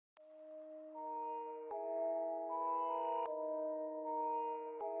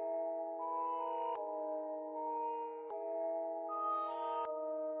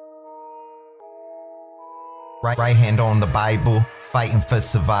Right hand on the Bible, fighting for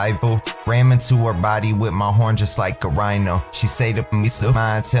survival. Ram into her body with my horn just like a rhino. She say to me, so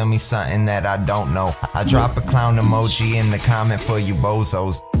mind, tell me something that I don't know. I drop a clown emoji in the comment for you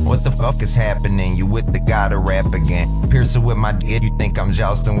bozos. What the fuck is happening? You with the god of rap again. Pierce her with my dick, you think I'm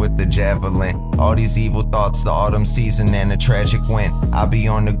jousting with the javelin. All these evil thoughts, the autumn season and a tragic wind. I be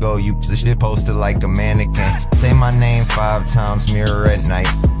on the go, you shit posted like a mannequin. Say my name 5 times, mirror at night.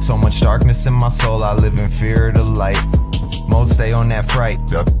 So much darkness in my soul, I live in fear of the light. Mode stay on that fright,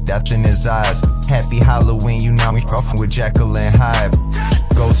 death in his eyes. Happy Halloween, you know me coughing with Jekyll and Hyde.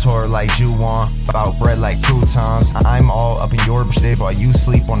 Ghost horror like Ju-on, about bread like croutons. I'm all up in your shit while you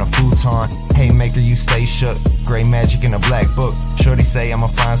sleep on a futon. Haymaker, you stay shook, gray magic in a black book. Shorty say I'm a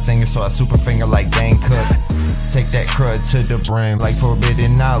fine singer, so I super finger like Dane Cook. Take that crud to the brim like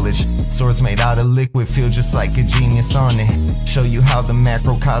forbidden knowledge. Swords made out of liquid feel just like a genius on it. Show you how the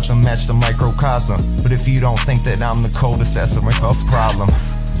macrocosm match the microcosm. But if you don't think that I'm the coldest, that's a rough problem.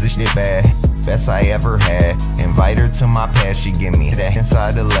 This shit bad, best I ever had. Invite her to my past, she give me that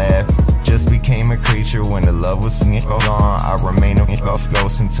inside the lab. Just became a creature when the love was gone. I remain a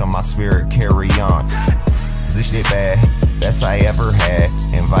ghost until my spirit carry on. This shit bad, best I ever had.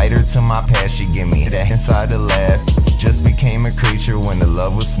 Invite her to my past, she give me that inside the lab. Just became a creature when the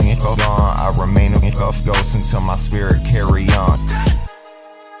love was gone. I remain a ghost until my spirit carry on.